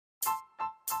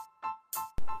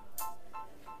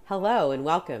Hello and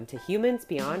welcome to Humans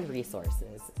Beyond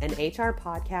Resources, an HR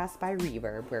podcast by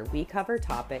Reverb where we cover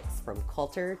topics from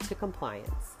culture to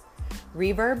compliance.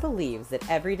 Reverb believes that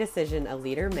every decision a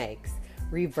leader makes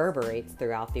reverberates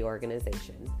throughout the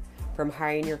organization, from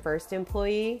hiring your first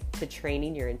employee to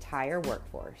training your entire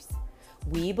workforce.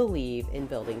 We believe in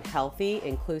building healthy,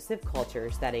 inclusive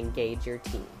cultures that engage your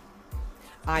team.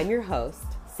 I'm your host,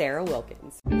 Sarah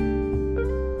Wilkins.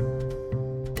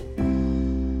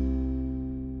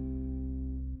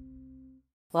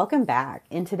 Welcome back.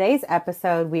 In today's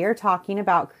episode, we are talking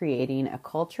about creating a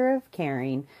culture of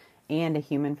caring and a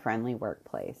human-friendly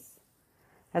workplace.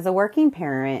 As a working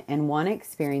parent and one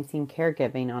experiencing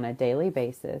caregiving on a daily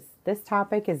basis, this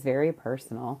topic is very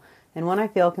personal and one I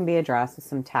feel can be addressed with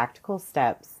some tactical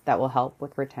steps that will help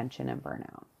with retention and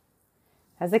burnout.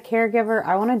 As a caregiver,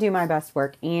 I want to do my best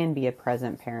work and be a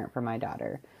present parent for my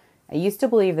daughter. I used to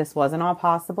believe this wasn't all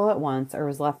possible at once or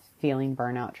was left feeling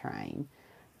burnout trying.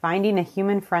 Finding a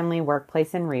human-friendly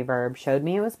workplace in Reverb showed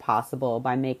me it was possible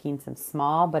by making some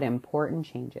small but important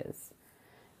changes.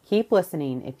 Keep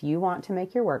listening if you want to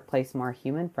make your workplace more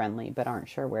human-friendly but aren't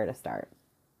sure where to start.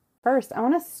 First, I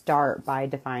want to start by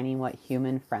defining what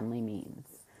human-friendly means.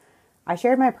 I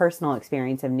shared my personal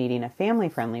experience of needing a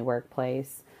family-friendly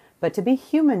workplace, but to be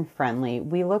human-friendly,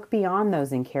 we look beyond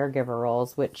those in caregiver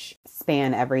roles, which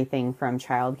span everything from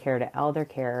childcare to elder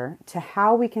care, to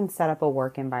how we can set up a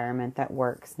work environment that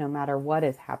works no matter what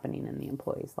is happening in the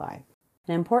employee's life.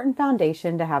 An important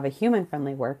foundation to have a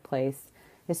human-friendly workplace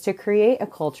is to create a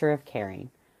culture of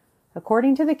caring.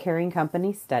 According to the Caring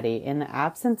Company study, in the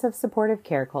absence of supportive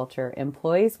care culture,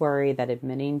 employees worry that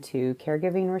admitting to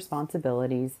caregiving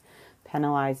responsibilities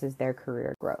penalizes their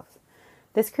career growth.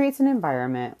 This creates an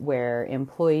environment where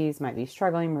employees might be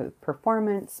struggling with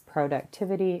performance,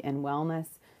 productivity, and wellness,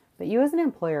 but you as an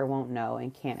employer won't know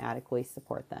and can't adequately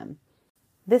support them.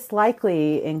 This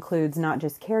likely includes not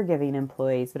just caregiving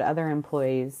employees, but other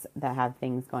employees that have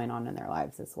things going on in their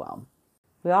lives as well.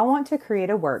 We all want to create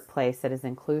a workplace that is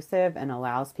inclusive and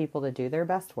allows people to do their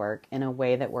best work in a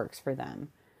way that works for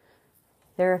them.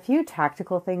 There are a few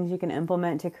tactical things you can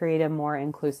implement to create a more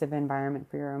inclusive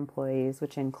environment for your employees,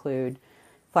 which include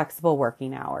flexible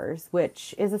working hours,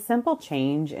 which is a simple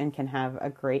change and can have a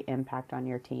great impact on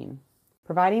your team.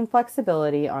 Providing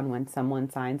flexibility on when someone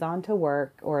signs on to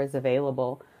work or is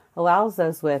available allows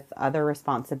those with other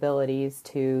responsibilities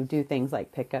to do things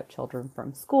like pick up children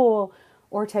from school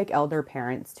or take elder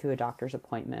parents to a doctor's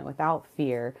appointment without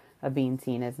fear of being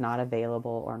seen as not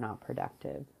available or not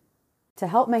productive. To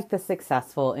help make this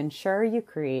successful, ensure you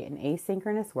create an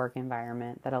asynchronous work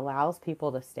environment that allows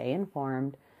people to stay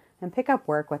informed and pick up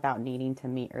work without needing to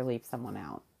meet or leave someone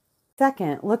out.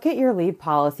 Second, look at your leave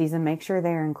policies and make sure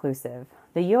they are inclusive.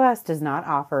 The U.S. does not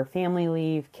offer family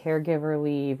leave, caregiver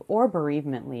leave, or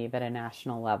bereavement leave at a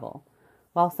national level.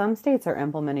 While some states are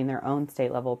implementing their own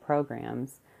state-level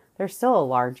programs, there's still a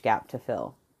large gap to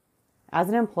fill. As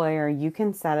an employer, you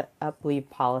can set up leave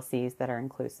policies that are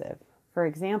inclusive. For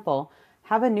example,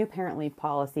 have a new parent leave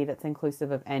policy that's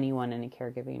inclusive of anyone in a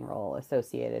caregiving role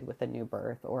associated with a new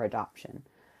birth or adoption,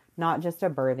 not just a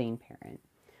birthing parent.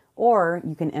 Or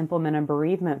you can implement a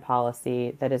bereavement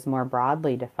policy that is more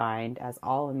broadly defined as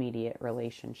all immediate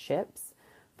relationships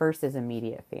versus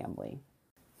immediate family.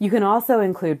 You can also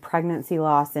include pregnancy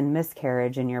loss and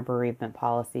miscarriage in your bereavement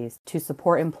policies to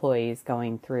support employees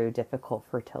going through difficult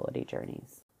fertility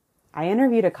journeys. I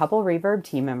interviewed a couple Reverb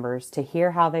team members to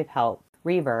hear how they've helped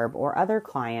Reverb or other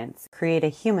clients create a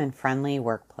human-friendly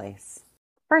workplace.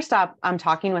 First up, I'm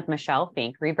talking with Michelle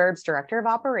Fink, Reverb's Director of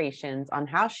Operations, on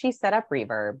how she set up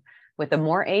Reverb with a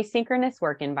more asynchronous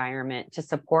work environment to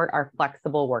support our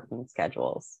flexible working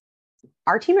schedules.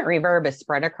 Our team at Reverb is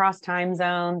spread across time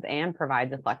zones and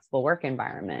provides a flexible work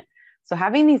environment, so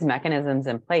having these mechanisms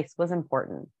in place was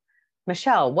important.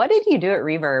 Michelle, what did you do at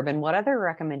Reverb and what other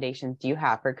recommendations do you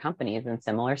have for companies in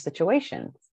similar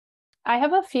situations? I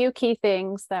have a few key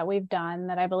things that we've done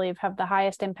that I believe have the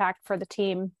highest impact for the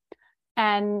team.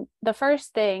 And the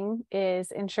first thing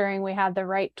is ensuring we have the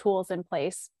right tools in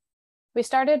place. We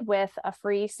started with a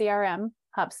free CRM,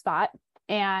 HubSpot,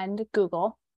 and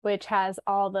Google, which has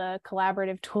all the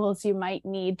collaborative tools you might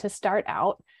need to start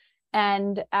out.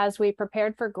 And as we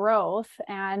prepared for growth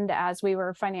and as we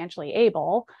were financially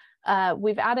able,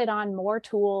 we've added on more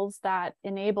tools that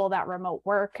enable that remote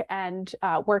work and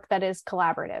work that is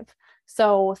collaborative.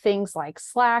 So things like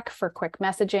Slack for quick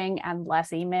messaging and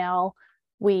less email.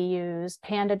 We use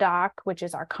PandaDoc, which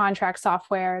is our contract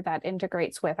software that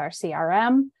integrates with our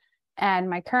CRM.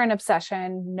 And my current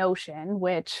obsession, Notion,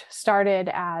 which started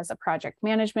as a project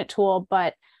management tool,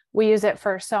 but we use it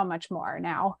for so much more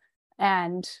now.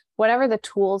 And whatever the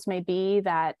tools may be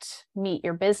that meet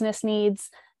your business needs,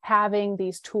 having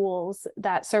these tools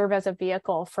that serve as a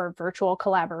vehicle for virtual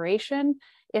collaboration,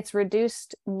 it's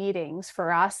reduced meetings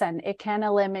for us, and it can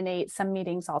eliminate some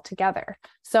meetings altogether.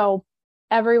 So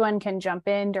everyone can jump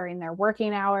in during their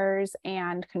working hours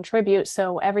and contribute,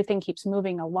 so everything keeps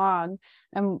moving along,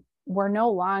 and we're no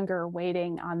longer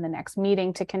waiting on the next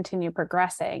meeting to continue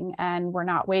progressing, and we're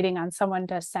not waiting on someone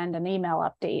to send an email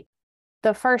update.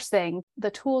 The first thing,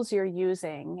 the tools you're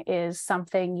using, is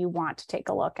something you want to take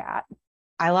a look at.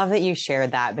 I love that you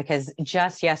shared that, because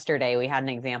just yesterday we had an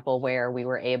example where we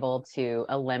were able to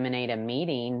eliminate a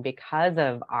meeting because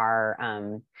of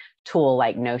our tool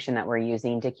like Notion that we're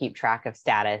using to keep track of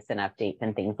status and updates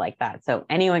and things like that. So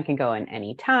anyone can go in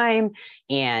anytime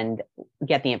and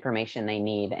get the information they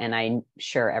need. And I'm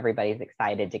sure everybody's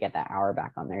excited to get that hour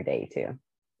back on their day too.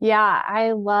 Yeah,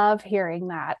 I love hearing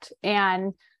that.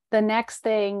 And the next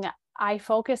thing I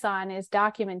focus on is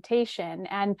documentation.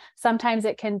 And sometimes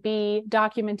it can be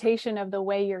documentation of the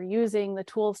way you're using the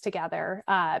tools together,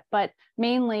 but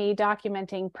mainly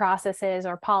documenting processes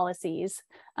or policies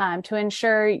to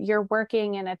ensure you're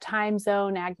working in a time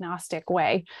zone agnostic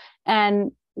way.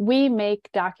 And we make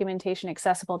documentation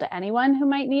accessible to anyone who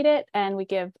might need it, and we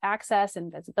give access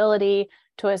and visibility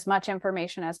to as much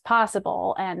information as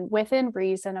possible, and within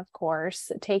reason, of course,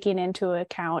 taking into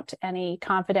account any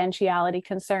confidentiality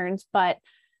concerns. But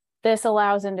this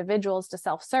allows individuals to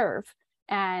self-serve,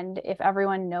 and if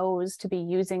everyone knows to be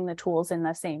using the tools in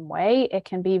the same way, it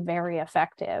can be very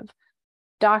effective.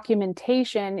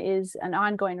 Documentation is an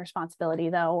ongoing responsibility,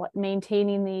 though.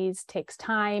 Maintaining these takes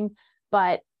time,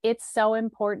 but it's so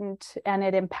important, and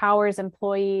it empowers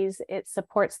employees, it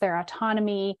supports their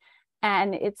autonomy,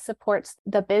 and it supports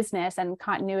the business and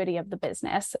continuity of the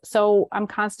business. So I'm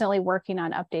constantly working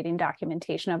on updating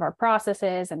documentation of our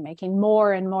processes and making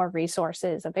more and more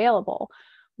resources available.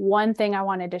 One thing I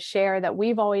wanted to share that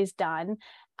we've always done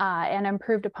and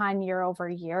improved upon year over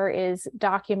year is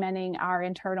documenting our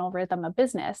internal rhythm of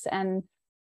business. And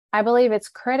I believe it's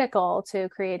critical to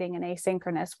creating an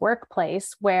asynchronous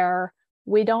workplace where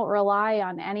we don't rely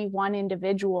on any one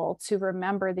individual to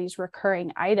remember these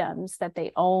recurring items that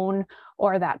they own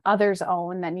or that others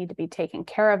own that need to be taken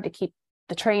care of to keep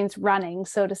the trains running,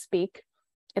 so to speak.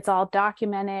 It's all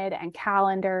documented and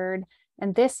calendared.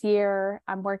 And this year,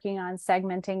 I'm working on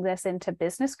segmenting this into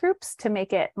business groups to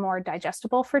make it more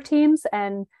digestible for teams.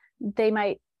 And they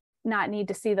might not need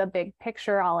to see the big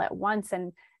picture all at once,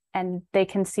 and they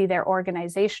can see their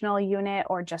organizational unit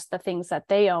or just the things that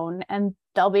they own, and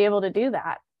they'll be able to do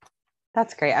that.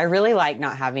 That's great. I really like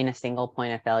not having a single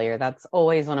point of failure. That's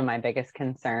always one of my biggest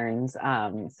concerns.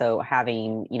 So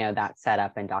having, that set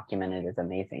up and documented is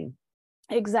amazing.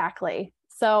 Exactly.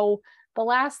 So the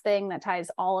last thing that ties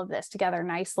all of this together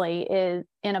nicely is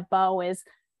in a bow is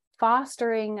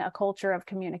fostering a culture of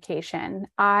communication.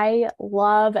 I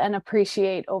love and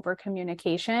appreciate over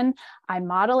communication. I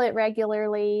model it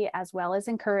regularly as well as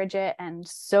encourage it, and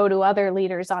so do other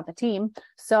leaders on the team.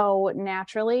 So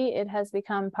naturally, it has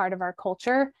become part of our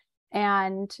culture.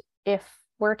 And if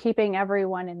we're keeping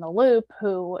everyone in the loop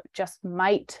who just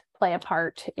might play a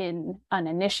part in an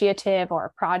initiative or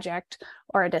a project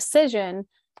or a decision,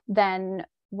 then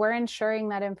we're ensuring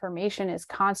that information is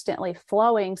constantly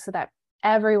flowing so that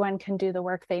everyone can do the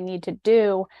work they need to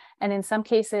do. And in some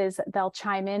cases, they'll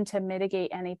chime in to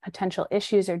mitigate any potential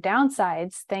issues or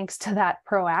downsides thanks to that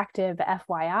proactive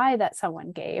FYI that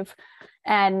someone gave.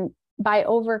 And by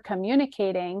over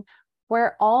communicating,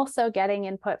 we're also getting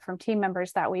input from team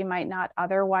members that we might not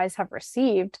otherwise have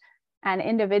received. And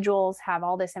individuals have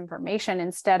all this information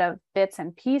instead of bits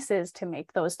and pieces to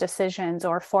make those decisions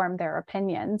or form their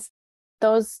opinions.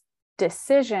 Those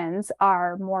decisions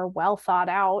are more well thought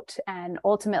out and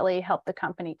ultimately help the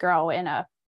company grow in a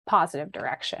positive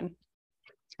direction.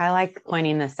 I like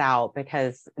pointing this out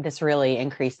because this really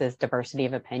increases diversity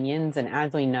of opinions. And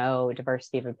as we know,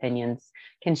 diversity of opinions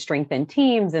can strengthen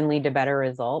teams and lead to better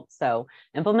results. So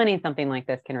implementing something like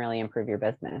this can really improve your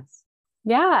business.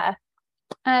 Yeah.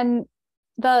 And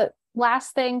the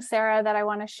last thing, Sarah, that I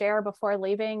want to share before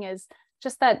leaving is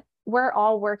just that we're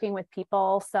all working with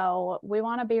people. So we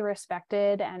want to be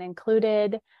respected and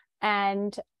included.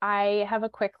 And I have a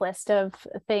quick list of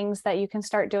things that you can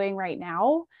start doing right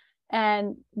now.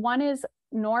 And one is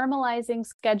normalizing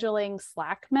scheduling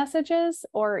Slack messages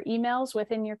or emails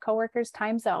within your coworkers'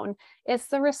 time zone. It's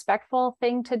the respectful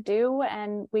thing to do,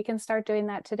 and we can start doing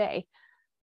that today.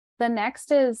 The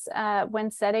next is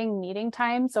when setting meeting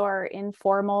times or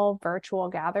informal virtual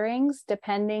gatherings,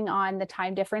 depending on the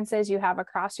time differences you have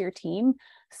across your team,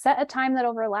 set a time that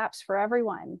overlaps for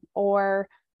everyone, or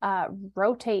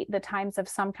rotate the times of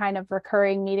some kind of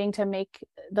recurring meeting to make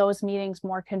those meetings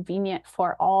more convenient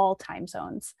for all time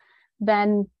zones.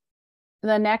 Then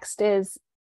the next is,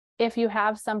 if you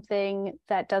have something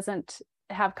that doesn't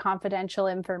have confidential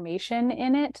information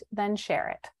in it, then share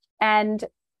it. And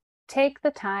take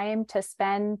the time to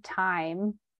spend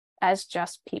time as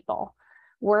just people.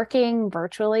 Working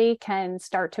virtually can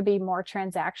start to be more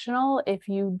transactional if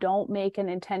you don't make an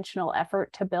intentional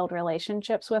effort to build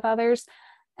relationships with others.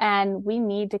 And we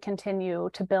need to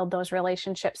continue to build those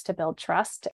relationships to build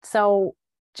trust. So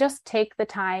just take the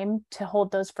time to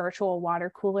hold those virtual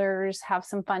water coolers, have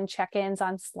some fun check-ins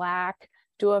on Slack,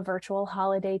 do a virtual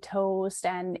holiday toast,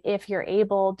 and if you're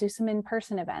able, do some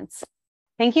in-person events.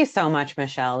 Thank you so much,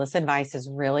 Michelle. This advice is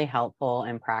really helpful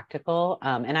and practical.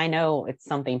 And I know it's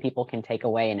something people can take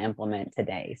away and implement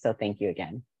today. So thank you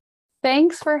again.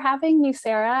 Thanks for having me,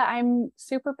 Sarah. I'm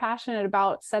super passionate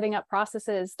about setting up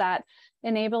processes that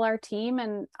enable our team,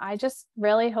 and I just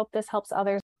really hope this helps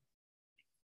others.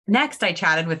 Next, I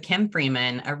chatted with Kim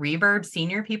Freeman, a Reverb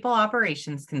Senior People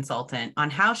Operations Consultant,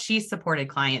 on how she supported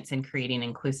clients in creating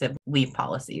inclusive leave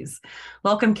policies.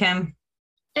 Welcome, Kim.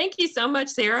 Thank you so much,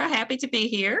 Sarah. Happy to be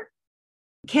here.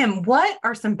 Kim, what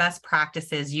are some best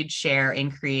practices you'd share in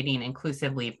creating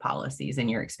inclusive leave policies in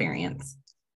your experience?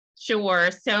 Sure.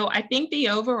 So I think the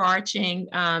overarching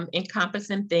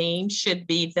encompassing theme should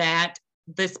be that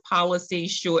this policy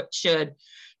should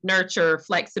nurture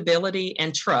flexibility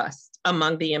and trust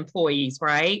among the employees,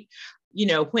 right? You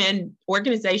know, when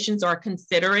organizations are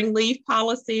considering leave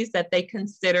policies, that they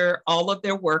consider all of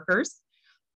their workers,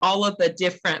 all of the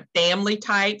different family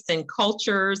types and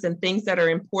cultures and things that are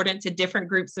important to different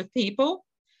groups of people.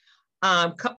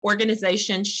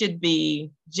 Organizations should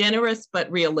be generous but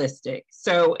realistic.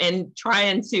 So, and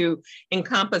trying to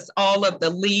encompass all of the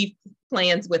leave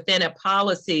plans within a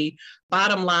policy,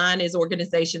 bottom line is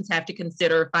organizations have to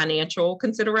consider financial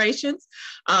considerations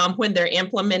when they're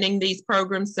implementing these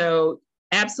programs. So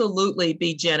absolutely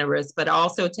be generous, but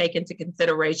also take into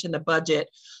consideration the budget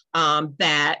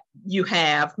that you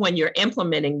have when you're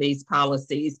implementing these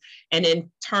policies. And in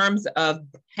terms of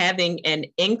having an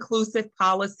inclusive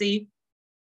policy,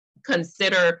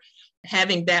 consider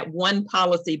having that one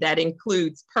policy that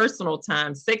includes personal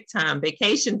time, sick time,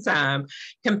 vacation time,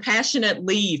 compassionate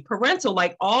leave, parental,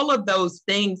 like all of those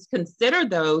things, consider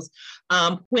those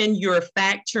when you're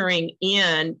factoring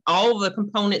in all of the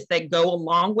components that go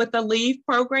along with a leave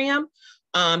program.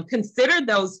 Consider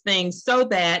those things so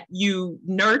that you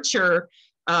nurture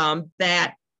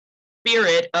that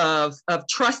spirit of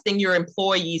trusting your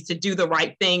employees to do the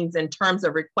right things in terms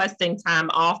of requesting time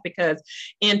off, because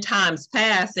in times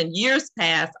past and years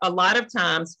past, a lot of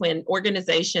times when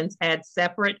organizations had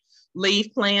separate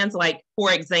leave plans, like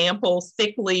for example,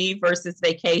 sick leave versus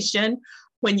vacation,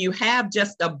 when you have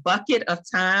just a bucket of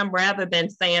time rather than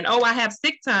saying, oh, I have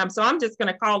sick time, so I'm just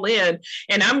going to call in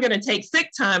and I'm going to take sick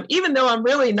time, even though I'm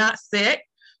really not sick.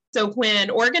 So when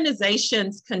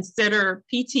organizations consider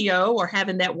PTO or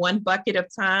having that one bucket of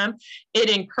time, it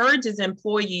encourages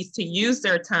employees to use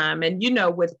their time. And, you know,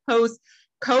 with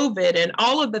post-COVID and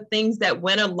all of the things that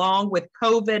went along with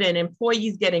COVID and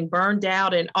employees getting burned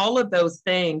out and all of those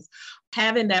things,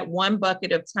 having that one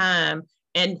bucket of time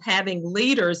and having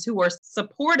leaders who are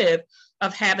supportive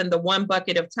of having the one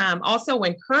bucket of time, also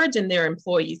encouraging their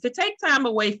employees to take time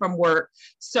away from work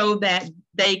so that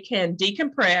they can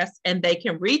decompress and they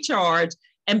can recharge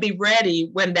and be ready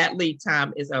when that leave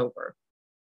time is over.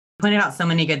 Pointed out so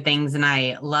many good things. And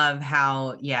I love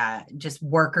how, just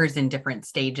workers in different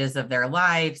stages of their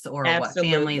lives or Absolutely.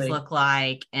 What families look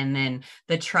like. And then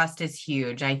the trust is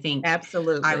huge. I think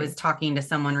absolutely. I was talking to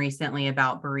someone recently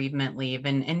about bereavement leave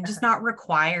and just not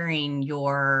requiring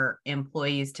your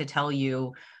employees to tell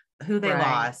you who they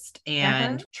lost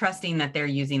and trusting that they're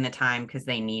using the time because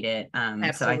they need it.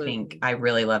 So I think I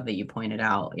really love that you pointed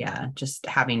out, just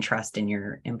having trust in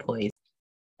your employees.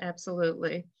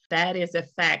 Absolutely. That is a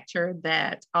factor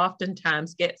that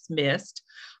oftentimes gets missed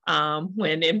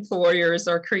when employers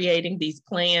are creating these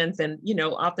plans. And, you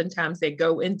know, oftentimes they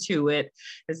go into it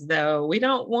as though we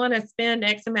don't want to spend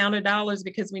X amount of dollars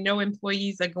because we know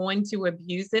employees are going to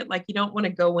abuse it. Like, you don't want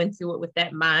to go into it with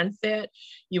that mindset.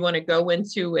 You want to go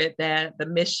into it that the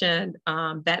mission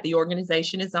that the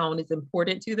organization is on is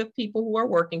important to the people who are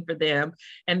working for them,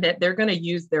 and that they're going to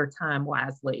use their time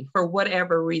wisely for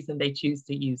whatever reason they choose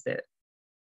to use it.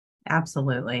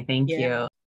 Absolutely. Thank you.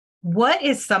 What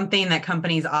is something that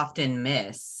companies often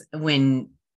miss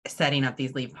when setting up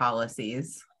these leave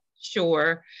policies?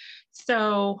 Sure.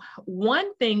 So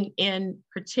one thing in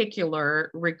particular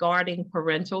regarding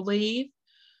parental leave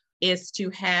is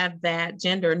to have that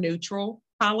gender neutral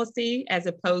policy as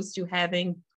opposed to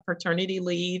having paternity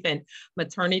leave and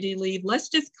maternity leave. Let's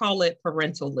just call it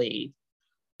parental leave.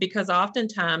 Because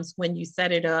oftentimes when you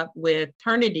set it up with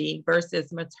paternity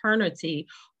versus maternity,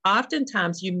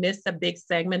 oftentimes you miss a big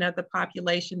segment of the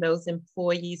population, those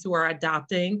employees who are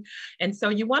adopting. And so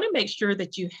you want to make sure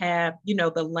that you have,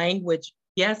 the language.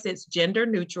 Yes, it's gender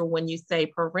neutral when you say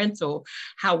parental.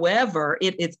 However,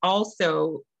 it's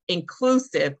also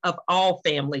inclusive of all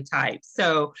family types.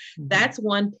 So that's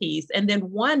one piece. And then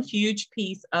one huge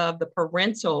piece of the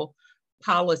parental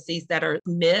policies that are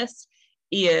missed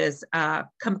is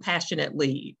compassionate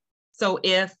leave. So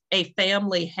if a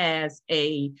family has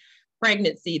a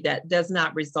pregnancy that does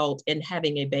not result in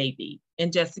having a baby,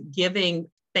 and just giving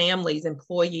families,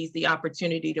 employees, the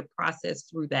opportunity to process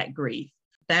through that grief.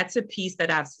 That's a piece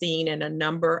that I've seen in a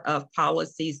number of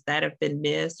policies that have been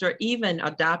missed, or even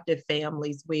adoptive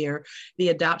families where the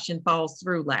adoption falls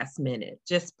through last minute,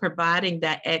 just providing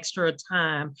that extra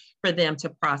time for them to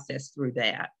process through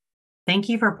that. Thank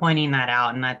you for pointing that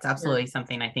out. And that's absolutely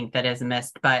something I think that is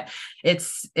missed, but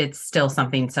it's still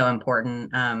something so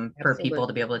important for people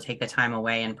to be able to take the time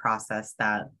away and process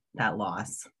that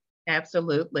loss.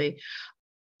 Absolutely.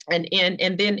 And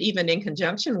then even in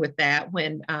conjunction with that,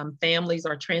 when families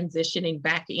are transitioning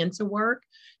back into work,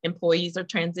 employees are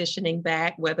transitioning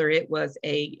back, whether it was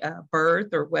a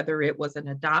birth or whether it was an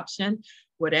adoption,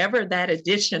 whatever that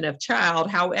addition of child,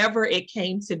 however it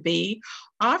came to be,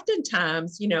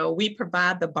 oftentimes, we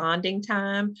provide the bonding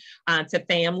time to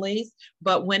families,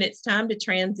 but when it's time to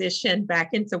transition back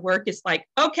into work, it's like,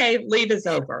 okay, leave is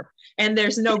over. And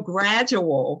there's no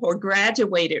gradual or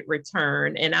graduated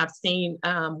return. And I've seen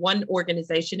one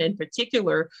organization in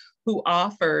particular who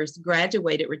offers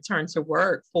graduated return to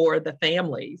work for the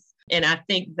families. And I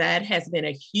think that has been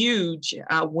a huge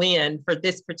win for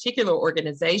this particular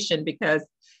organization, because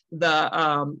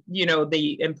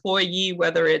the employee,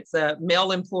 whether it's a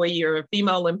male employee or a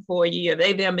female employee, or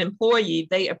them employee,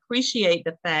 they appreciate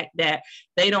the fact that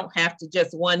they don't have to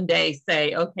just one day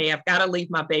say, okay, I've got to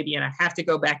leave my baby and I have to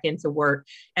go back into work,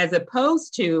 as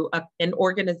opposed to an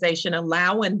organization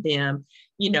allowing them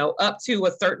up to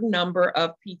a certain number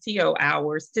of PTO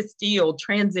hours to still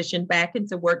transition back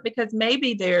into work, because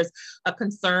maybe there's a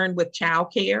concern with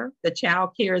childcare. The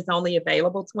childcare is only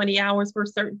available 20 hours for a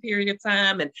certain period of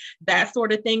time and that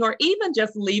sort of thing, or even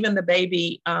just leaving the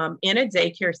baby in a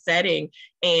daycare setting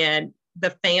and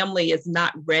the family is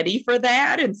not ready for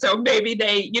that. And so maybe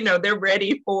they're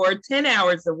ready for 10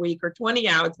 hours a week or 20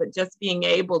 hours, but just being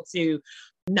able to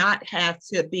not have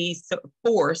to be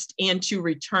forced into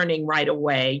returning right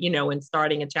away, and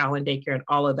starting a child in daycare and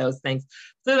all of those things.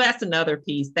 So that's another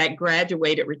piece, that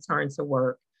graduated return to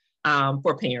work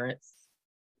for parents.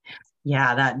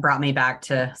 Yeah, that brought me back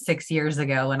to 6 years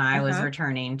ago when I was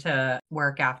returning to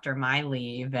work after my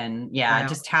leave. And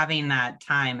just having that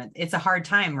time, it's a hard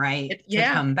time, right? To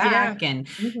come back and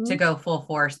to go full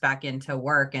force back into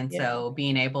work. And so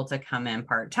being able to come in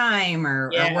part-time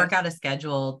or work out a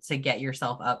schedule to get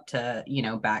yourself up to,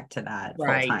 back to that full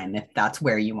time, if that's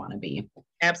where you want to be.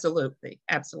 Absolutely.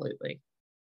 Absolutely.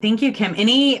 Thank you, Kim.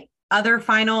 Any other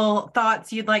final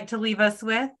thoughts you'd like to leave us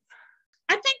with?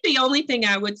 I think the only thing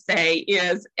I would say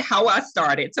is how I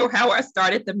started. So how I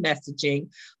started the messaging.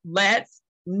 Let's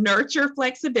nurture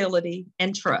flexibility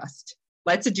and trust.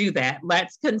 Let's do that.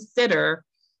 Let's consider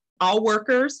all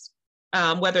workers,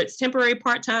 whether it's temporary,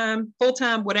 part-time,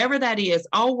 full-time, whatever that is,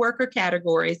 all worker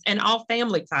categories and all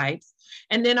family types.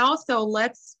 And then also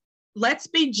let's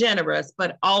be generous,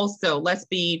 but also let's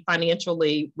be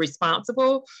financially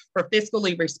responsible or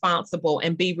fiscally responsible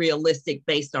and be realistic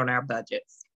based on our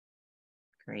budgets.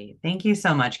 Great. Thank you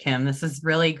so much, Kim. This is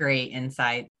really great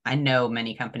insight. I know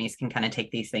many companies can kind of take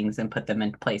these things and put them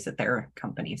in place at their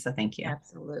company. So thank you.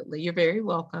 Absolutely. You're very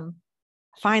welcome.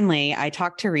 Finally, I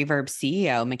talked to Reverb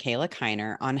CEO, Michaela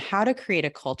Kiner, on how to create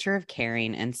a culture of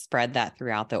caring and spread that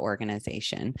throughout the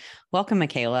organization. Welcome,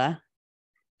 Michaela.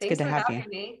 Thanks good to have you.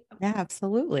 Me. Yeah,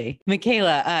 absolutely.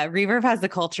 Michaela, Reverb has the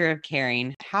culture of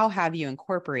caring. How have you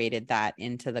incorporated that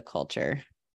into the culture?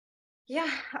 Yeah,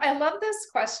 I love this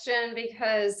question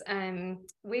because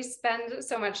we spend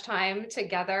so much time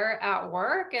together at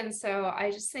work. And so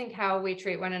I just think how we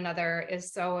treat one another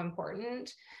is so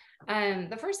important.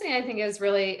 The first thing I think is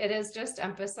really, it is just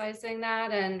emphasizing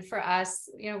that. And for us,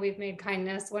 we've made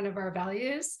kindness one of our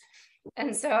values.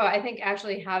 And so I think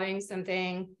actually having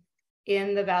something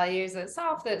in the values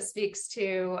itself that speaks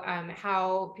to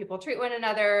how people treat one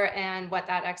another and what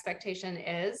that expectation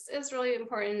is really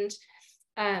important.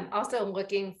 Also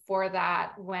looking for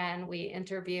that when we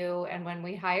interview and when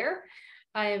we hire,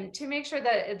 to make sure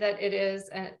that it is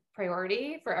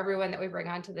priority for everyone that we bring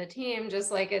onto the team,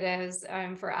 just like it is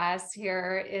for us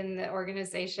here in the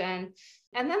organization.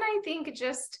 And then I think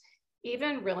just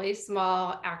even really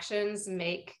small actions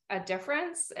make a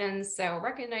difference. And so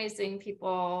recognizing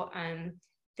people,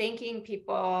 thanking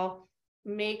people,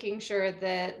 making sure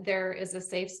that there is a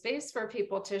safe space for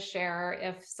people to share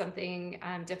if something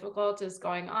difficult is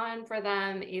going on for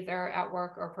them, either at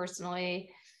work or personally.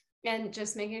 And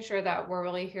just making sure that we're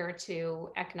really here to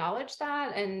acknowledge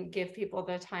that and give people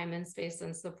the time and space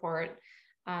and support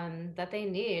that they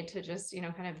need to just,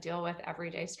 kind of deal with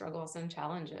everyday struggles and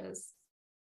challenges.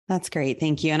 That's great.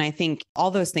 Thank you. And I think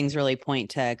all those things really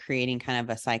point to creating kind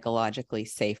of a psychologically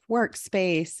safe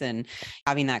workspace, and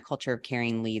having that culture of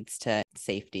caring leads to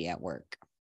safety at work.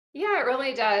 Yeah, it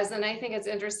really does. And I think it's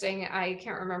interesting. I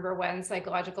can't remember when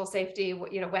psychological safety,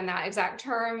 when that exact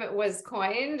term was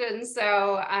coined. And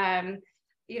so,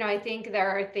 I think there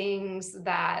are things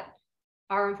that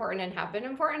are important and have been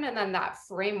important. And then that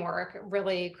framework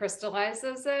really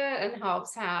crystallizes it and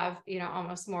helps have,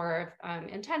 almost more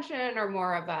intention or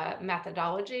more of a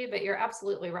methodology. But you're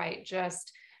absolutely right.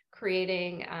 Just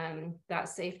creating that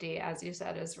safety, as you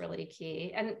said, is really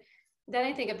key. And then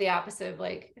I think of the opposite of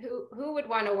like, who would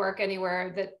want to work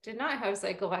anywhere that did not have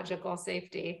psychological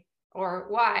safety, or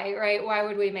why, right? Why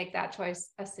would we make that choice,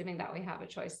 assuming that we have a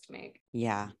choice to make?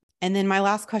 Yeah. And then my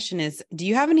last question is, do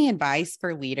you have any advice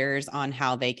for leaders on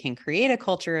how they can create a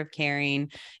culture of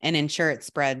caring and ensure it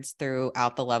spreads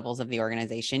throughout the levels of the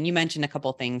organization? You mentioned a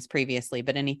couple things previously,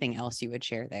 but anything else you would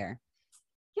share there?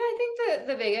 Yeah, I think that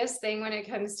the biggest thing when it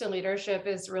comes to leadership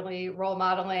is really role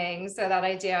modeling. So that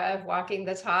idea of walking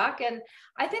the talk. And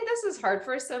I think this is hard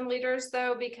for some leaders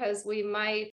though, because we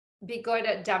might be good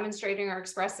at demonstrating or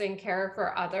expressing care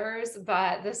for others,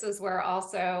 but this is where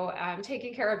also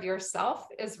taking care of yourself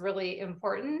is really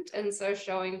important. And so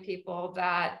showing people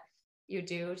that you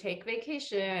do take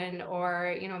vacation,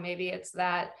 or, maybe it's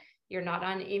that you're not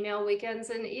on email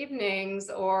weekends and evenings,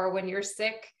 or when you're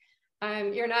sick,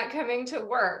 you're not coming to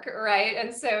work, right?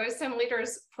 And so some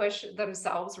leaders push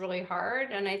themselves really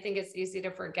hard. And I think it's easy to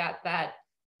forget that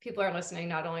people are listening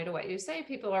not only to what you say,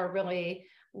 people are really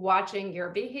watching your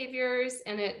behaviors,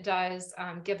 and it does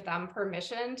give them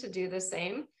permission to do the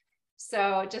same.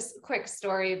 So just a quick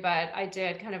story, but I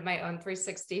did kind of my own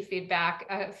 360 feedback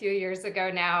a few years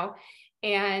ago now.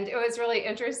 And it was really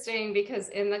interesting because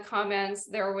in the comments,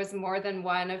 there was more than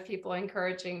one of people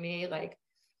encouraging me, like,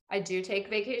 I do take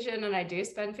vacation and I do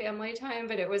spend family time,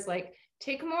 but it was like,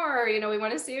 take more, we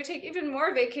want to see you take even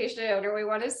more vacation, or we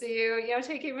want to see you,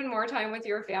 take even more time with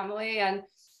your family. And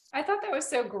I thought that was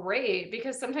so great,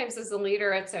 because sometimes as a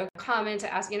leader, it's so common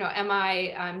to ask, am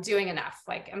I doing enough?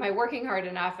 Like, am I working hard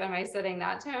enough? Am I setting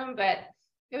that tone? But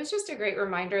it was just a great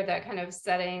reminder that kind of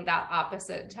setting that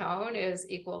opposite tone is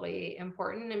equally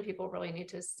important. And people really need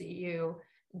to see you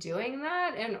doing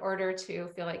that in order to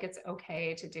feel like it's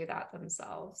okay to do that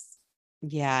themselves.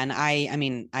 Yeah. And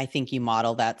I think you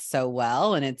model that so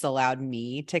well, and it's allowed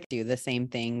me to do the same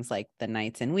things, like the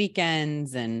nights and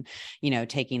weekends, and,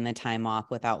 taking the time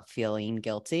off without feeling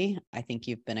guilty. I think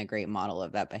you've been a great model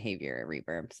of that behavior at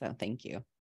Reverb. So thank you.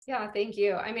 Yeah, thank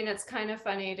you. I mean, it's kind of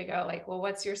funny to go like, well,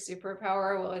 what's your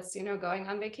superpower? Well, it's, going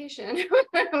on vacation,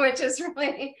 which is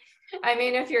really,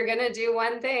 if you're going to do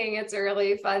one thing, it's a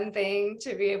really fun thing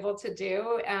to be able to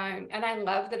do. And I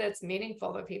love that it's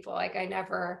meaningful to people. Like, I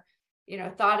never,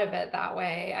 thought of it that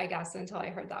way, I guess, until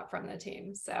I heard that from the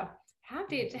team. So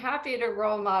happy to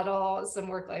role model some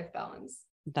work-life balance.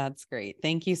 That's great.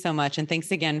 Thank you so much. And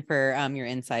thanks again for your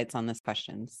insights on these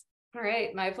questions. All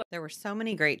right, my pleasure. There were so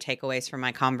many great takeaways from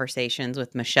my conversations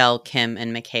with Michelle, Kim,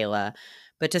 and Michaela.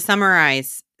 But to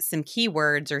summarize, some key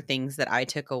words or things that I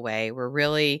took away were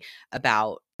really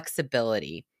about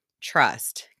flexibility,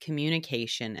 trust,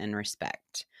 communication, and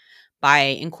respect. By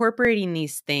incorporating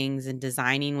these things and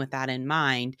designing with that in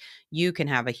mind, you can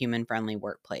have a human-friendly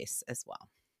workplace as well.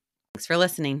 Thanks for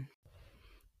listening.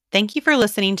 Thank you for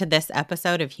listening to this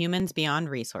episode of Humans Beyond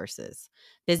Resources.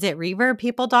 Visit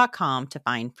reverbpeople.com to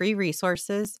find free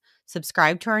resources,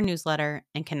 subscribe to our newsletter,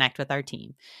 and connect with our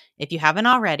team. If you haven't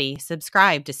already,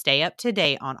 subscribe to stay up to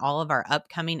date on all of our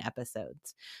upcoming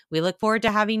episodes. We look forward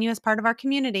to having you as part of our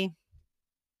community.